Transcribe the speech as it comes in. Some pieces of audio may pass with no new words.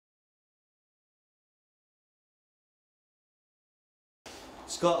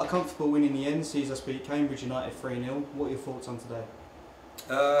Scott, a comfortable win in the end sees us beat Cambridge United 3-0. What are your thoughts on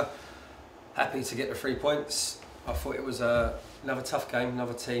today? Happy to get the 3 points. I thought it was another tough game,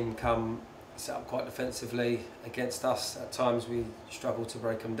 another team come set up quite defensively against us. At times we struggled to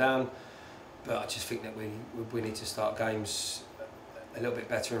break them down, but I just think that we need to start games a little bit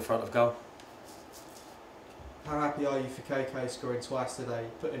better in front of goal. How happy are you for KK scoring twice today,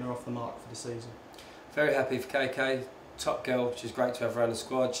 putting her off the mark for the season? Very happy for KK, top girl. She's great to have her in the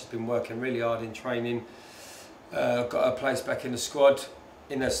squad. She's been working really hard in training. Got her place back in the squad,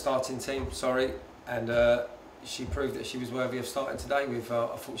 in the starting team, sorry, and she proved that she was worthy of starting today. I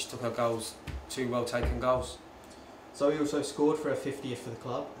thought she took her goals, 2 well taken goals. Zoe also scored for her 50th for the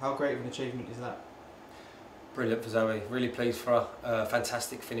club. How great of an achievement is that? Brilliant for Zoe, really pleased for her.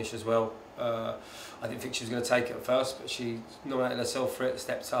 Fantastic finish as well. I didn't think she was going to take it at first, but she nominated herself for it,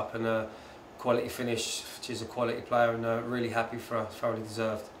 stepped up, and quality finish. She's a quality player, and really happy for her, thoroughly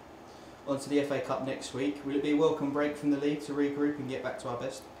deserved. On to the FA Cup next week. Will it be a welcome break from the league to regroup and get back to our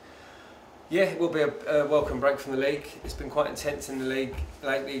best? Yeah, it will be a welcome break from the league. It's been quite intense in the league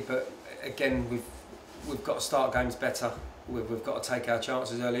lately, but again, we've got to start games better. We've got to take our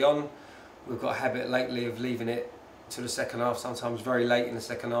chances early on. We've got a habit lately of leaving it to the second half, sometimes very late in the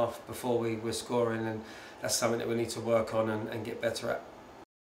second half before we're scoring, and that's something that we need to work on and get better at.